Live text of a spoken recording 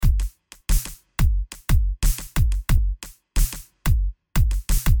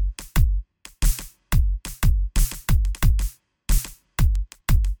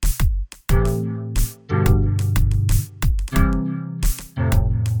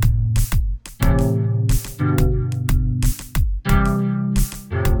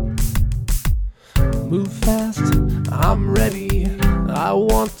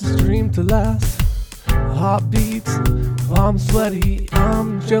meant to last. Heartbeats, I'm sweaty,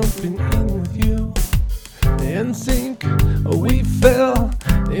 I'm jumping in with you. In sync, we fell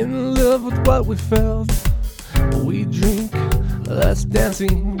in love with what we felt. We drink, less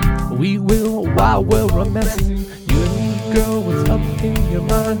dancing, we will while we're romancing. You and me, girl, what's up in your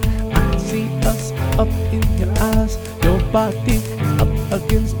mind? I can see us up in your eyes. Your body is up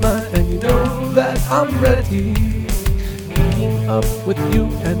against mine, and you know that I'm ready. Waking up with you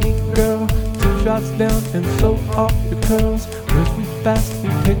and me, girl. 2 shots down and so off your curls. We'll be fast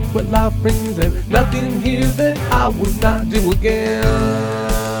and take what life brings, and nothing here that I would not do again.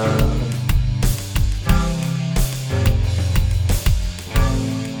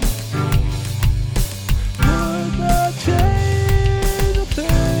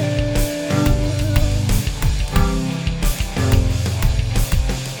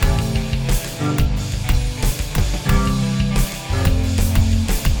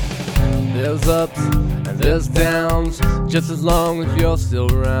 There's ups and there's downs, just as long as you're still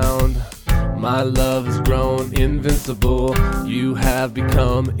around. My love has grown invincible, you have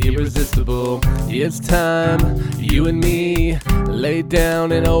become irresistible. It's time, you and me, lay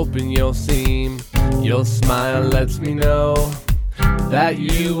down and open your seam. Your smile lets me know that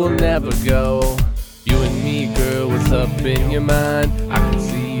you will never go. You and me, girl, what's up in your mind? I can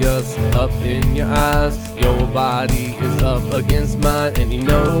see us up in your eyes. Your body is up against mine, and you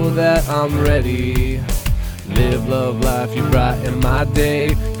know that I'm ready. Live, love, life, you brighten my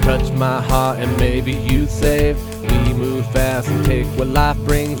day. Touch my heart and maybe you save. We move fast and take what life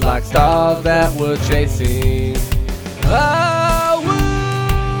brings, like stars that we're chasing. I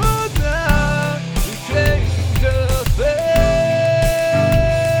would not change a thing.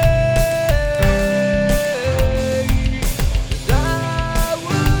 I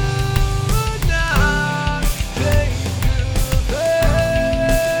would not change a thing.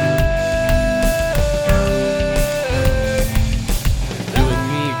 You and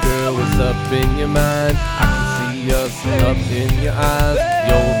me, girl, what's up in your mind? I can see us up in your eyes.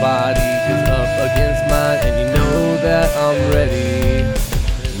 Your body is up against mine, and you know that I'm ready.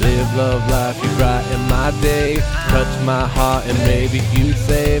 Live, love, life, you brighten my day. Touch my heart and maybe you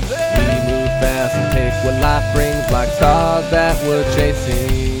save. We move fast and take what life brings, like stars that we're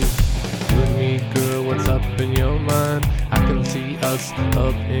chasing. You and me, girl, what's up in your mind? I can see us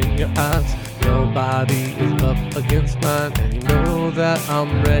up in your eyes. Your body is up against mine, and you know that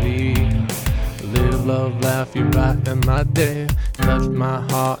I'm ready. Live, love, laugh, you brighten my day. Touch my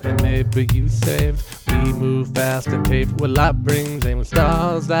heart and maybe you save. We move fast and take what life brings, aim with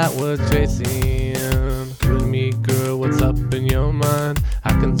stars that we're chasing. You and me, girl, what's up in your mind?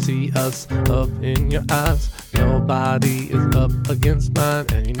 I can see us up in your eyes. Your body is up against mine,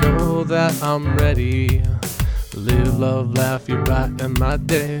 and you know that I'm ready. Live, love, laugh, you brighten my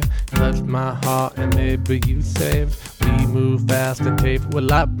day. Touch my heart and maybe you save. We move fast and take what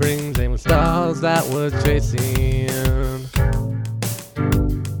life brings, aim with stars that we're chasing.